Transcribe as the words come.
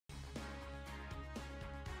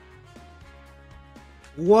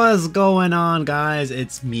What's going on, guys?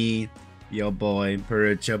 It's me, your boy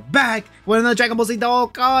Perucho, back with another Dragon Ball Z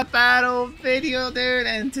Dokkan battle video, dude.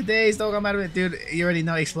 And today's Dokkan battle, dude, you already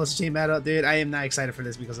know Explosive Chain battle, dude. I am not excited for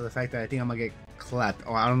this because of the fact that I think I'm gonna get clapped.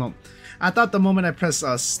 Oh, I don't know. I thought the moment I press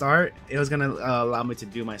start, it was gonna allow me to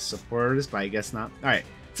do my supporters, but I guess not. All right,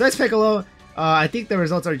 so it's Piccolo. I think the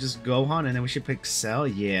results are just Gohan, and then we should pick Cell.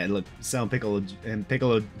 Yeah, look, Cell and Piccolo and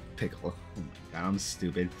Piccolo. Oh my god, I'm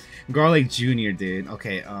stupid. Garlic Jr., dude.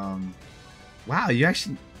 Okay, wow, you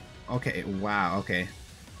actually. Okay, wow, okay.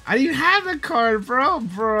 I didn't have the card, bro.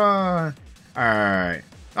 Alright.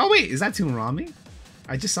 Oh, wait, is that Toonami?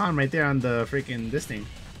 I just saw him right there on the freaking this thing.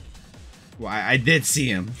 Well, I did see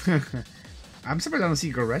him. I'm surprised I don't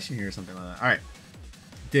see Goresh in here or something like that. Alright.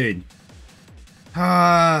 Dude.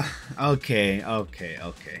 Okay.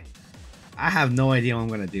 I have no idea what I'm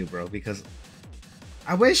gonna do, bro, because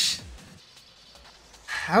I wish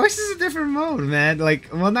this is a different mode, man. Like,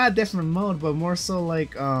 well, not a different mode, but more so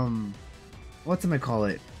like, what's I call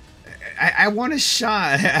it? I want a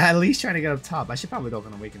shot at least trying to get up top. I should probably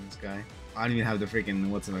Dokkan Awaken this guy. I don't even have the freaking,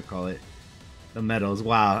 what's I call it? The medals.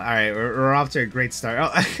 Wow. All right, we're off to a great start.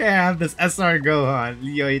 Oh, okay, I have this SR Gohan.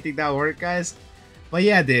 Yo, you think that'll work, guys? But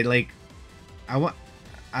yeah, dude, like, I wanna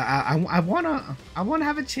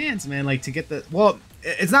have a chance, man. Like, to get the, well,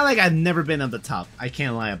 it's not like I've never been at the top. I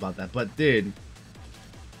can't lie about that. But dude,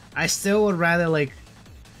 I still would rather like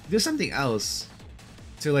do something else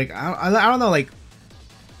to like I don't know, like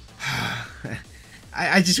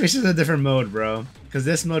I just wish it was a different mode, bro, because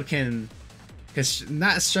this mode can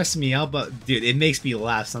not stress me out, but dude, it makes me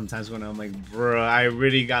laugh sometimes when I'm like, bro, I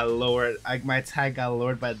really got lowered, like my attack got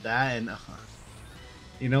lowered by that, and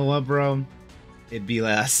you know what, bro, it'd be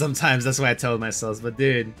like sometimes. That's why I tell myself. But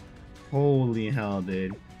dude, holy hell,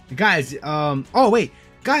 dude, guys, oh wait,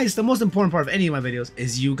 guys, the most important part of any of my videos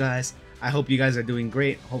is you guys. I hope you guys are doing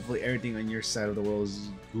great. Hopefully everything on your side of the world is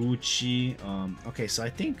Gucci. Okay, so I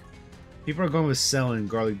think people are going with Cell and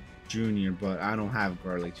Garlic Jr., but I don't have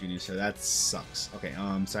Garlic Jr., so that sucks. Okay,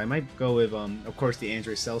 so I might go with of course the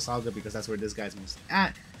Android Cell Saga, because that's where this guy's mostly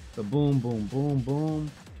at. So boom, boom, boom,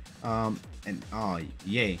 boom. And oh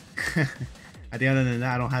yay. I think other than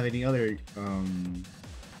that, I don't have any other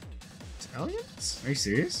aliens? Are you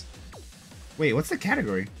serious? Wait, what's the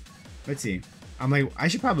category? Let's see. I'm like, I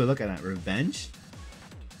should probably look at that. Revenge?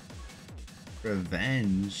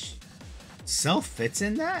 Revenge? Self fits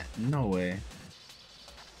in that? No way.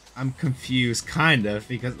 I'm confused, kind of,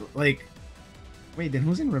 because, like, wait, then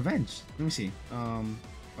who's in Revenge? Let me see. Well,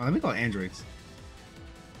 let me go androids.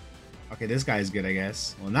 Okay, this guy is good, I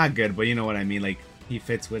guess. Well, not good, but you know what I mean. Like, he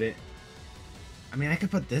fits with it. I mean, I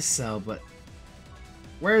could put this Cell, but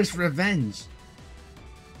where's Revenge?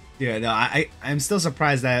 Yeah, no, I'm still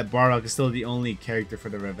surprised that Bardock is still the only character for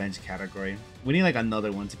the Revenge category. We need like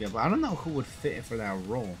another one to be able. I don't know who would fit for that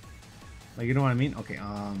role. Like, you know what I mean? Okay,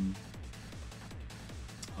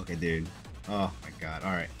 okay, dude. Oh my god.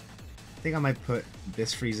 All right. I think I might put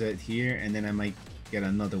this Frieza here, and then I might get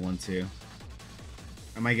another one too.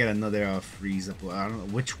 I might get another Frieza. I don't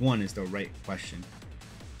know which one is the right question.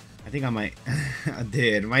 I think I might.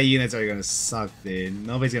 Dude, my units are gonna suck, dude.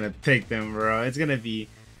 Nobody's gonna pick them, bro. It's gonna be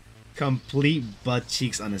complete butt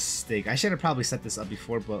cheeks on a stick. I should have probably set this up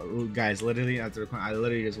before, but guys, literally after I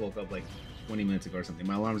literally just woke up like 20 minutes ago or something.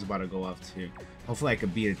 My alarm's about to go off too. Hopefully I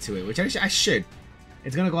could beat it to it, which I should.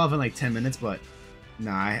 It's gonna go off in like 10 minutes, but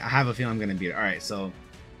nah, I have a feeling I'm gonna beat it. All right, so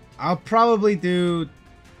I'll probably do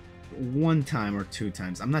 1 time or 2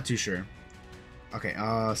 times. I'm not too sure. Okay,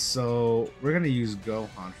 so we're gonna use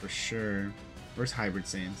Gohan for sure. Where's Hybrid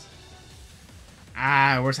Saiyans?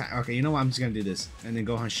 Okay, you know what? I'm just gonna do this, and then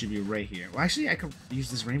Gohan should be right here. Well, actually, I could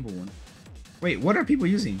use this rainbow one. Wait, what are people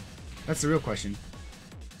using? That's the real question.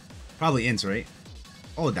 Probably Ints, right?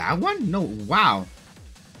 Oh, that one? No, wow.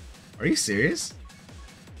 Are you serious?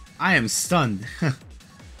 I am stunned.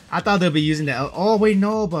 I thought they'll be using the oh wait,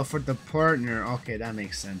 no, but for the partner. Okay, that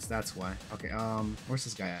makes sense. That's why. Okay, where's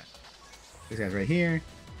this guy at? This guy's right here.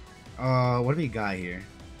 What do we got here?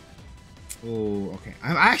 Oh, okay.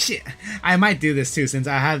 I might do this too, since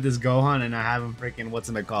I have this Gohan and I have him freaking, what's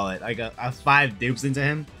I call it? I got 5 dupes into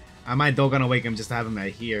him. I might Dokkan Awake him just to have him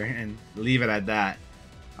right here and leave it at that.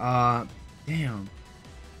 Damn.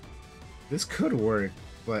 This could work,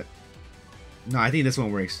 but no, I think this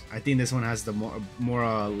one works. I think this one has the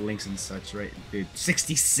more links and such, right, dude?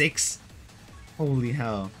 66. Holy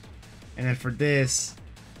hell. And then for this,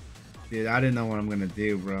 dude, I didn't know what I'm gonna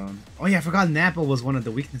do, bro. Oh yeah, I forgot Nappa was one of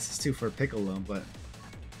the weaknesses too for Piccolo, but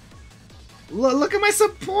look at my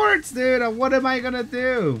supports, dude. What am I gonna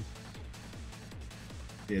do?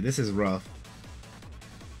 Dude, this is rough.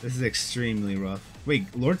 This is extremely rough.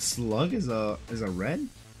 Wait, Lord Slug is a red?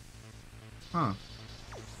 Huh.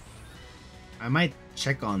 I might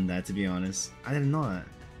check on that, to be honest. I didn't know that.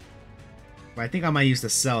 But I think I might use the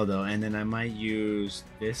cell though, and then I might use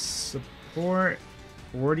this support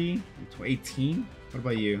 40 to 18. What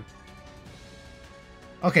about you?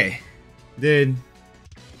 Okay, dude.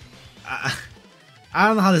 I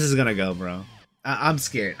don't know how this is gonna go, bro. I'm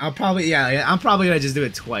scared. I'm probably gonna just do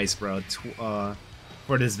it twice, bro.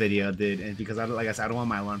 For this video, dude, and because like I said, I don't want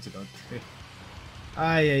my alarm to go.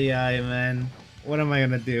 Ay, man. What am I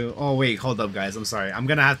gonna do? Oh wait, hold up, guys. I'm sorry. I'm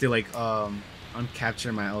gonna have to like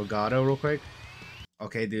uncapture my Elgato real quick.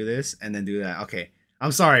 Okay, do this and then do that. Okay,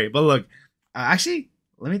 I'm sorry, but look, actually,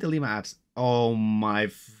 let me delete my apps. Oh my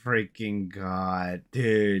freaking god,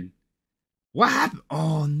 dude. What happened?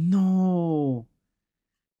 Oh no,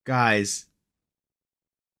 guys.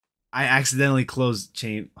 I accidentally closed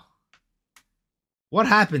chain. What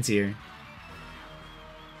happens here?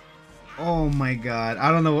 Oh my god, I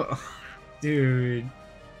don't know what. Dude.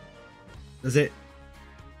 Does it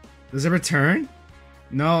return?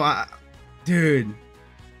 No, dude.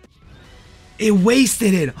 It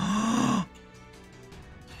wasted it.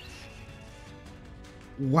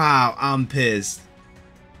 Wow, I'm pissed.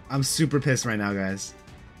 I'm super pissed right now, guys.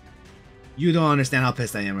 You don't understand how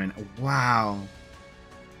pissed I am right now. Wow.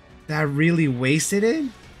 That really wasted it?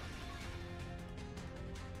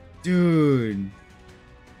 Dude.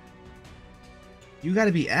 You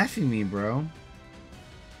gotta be effing me, bro.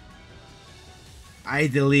 I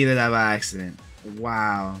deleted that by accident.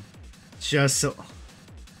 Wow. Just so...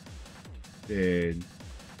 Dude.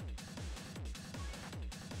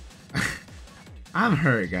 I'm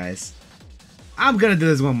hurt, guys. I'm gonna do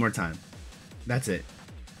this one more time. That's it.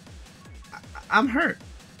 I'm hurt.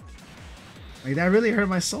 Like, that really hurt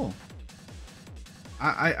my soul.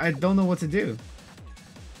 I don't know what to do.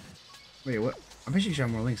 Wait, what? I'm pretty sure you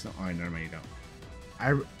have more links. No, oh, never mind, you don't.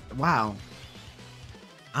 Wow.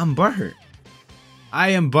 I'm butthurt. I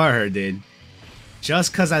am butthurt, dude.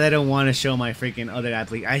 Just because I didn't want to show my freaking other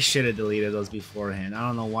athlete. I should have deleted those beforehand. I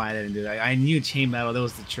don't know why I didn't do that. I knew chain battle, that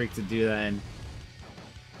was the trick to do that. And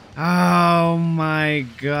oh my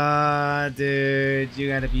god, dude. You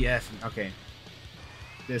gotta be effing. Okay.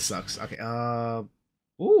 This sucks. Okay,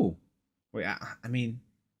 ooh. Wait, I mean,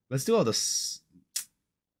 let's do all this.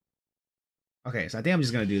 Okay, so I think I'm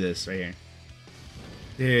just gonna do this right here.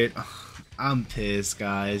 Dude, I'm pissed,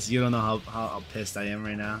 guys. You don't know how pissed I am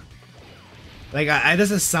right now. Like, it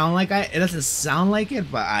doesn't sound like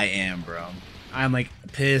it, but I am, bro. I'm like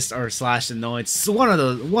pissed or slash annoyed. It's one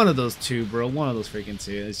of those two, bro. One of those freaking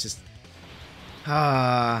two. It's just,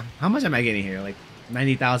 how much am I getting here? Like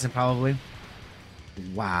 90,000 probably.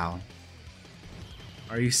 Wow.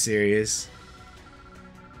 Are you serious?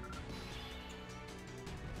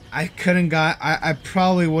 I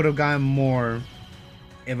probably would have gotten more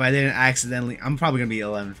if I didn't accidentally. I'm probably gonna be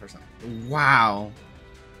 11 for something. Wow.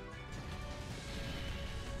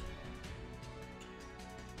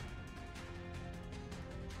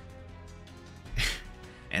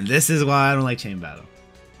 And this is why I don't like chain battle.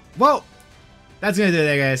 Well, that's gonna do it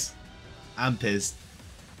there, guys. I'm pissed.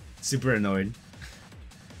 Super annoyed.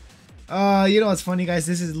 You know what's funny, guys?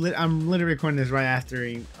 I'm literally recording this right after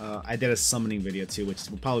I did a summoning video too, which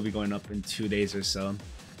will probably be going up in 2 days or so.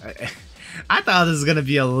 I thought this was gonna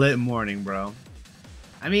be a lit morning, bro.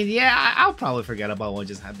 I mean, yeah, I'll probably forget about what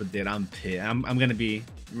just happened, dude. I'm pissed. I'm gonna be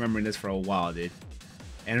remembering this for a while, dude.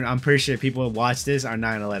 And I'm pretty sure people who watch this are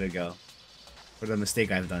not gonna let it go for the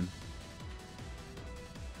mistake I've done.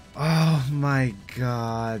 Oh my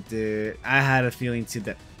god, dude. I had a feeling too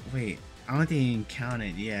that. Wait. I don't think even count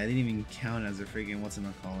it. Yeah, I didn't even count as a freaking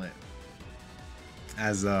whatchamacallit.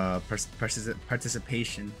 As a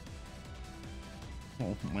participation.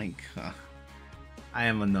 Oh my god. I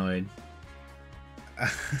am annoyed.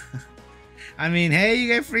 I mean, hey, you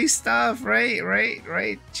get free stuff, right?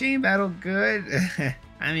 Right? Chain battle, good.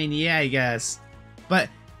 I mean, yeah, I guess. But,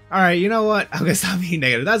 alright, you know what? I'm gonna stop being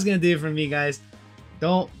negative. That's gonna do it for me, guys.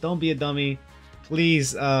 Don't be a dummy.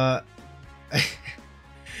 Please,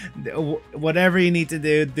 whatever you need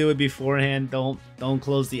to do it beforehand. Don't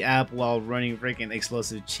close the app while running freaking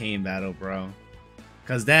explosive chain battle, bro.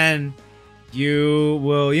 Cause then you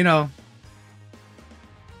will,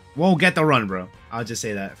 won't get the run, bro. I'll just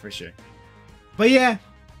say that for sure. But yeah,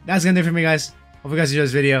 that's gonna do it for me, guys. Hope you guys enjoyed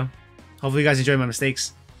this video. Hopefully you guys enjoyed my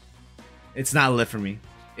mistakes. It's not lit for me.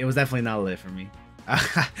 It was definitely not lit for me.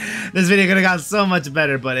 This video could have got so much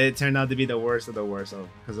better, but it turned out to be the worst of the worst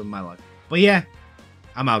because of my luck. But yeah,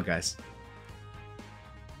 I'm out, guys.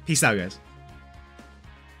 Peace out, guys.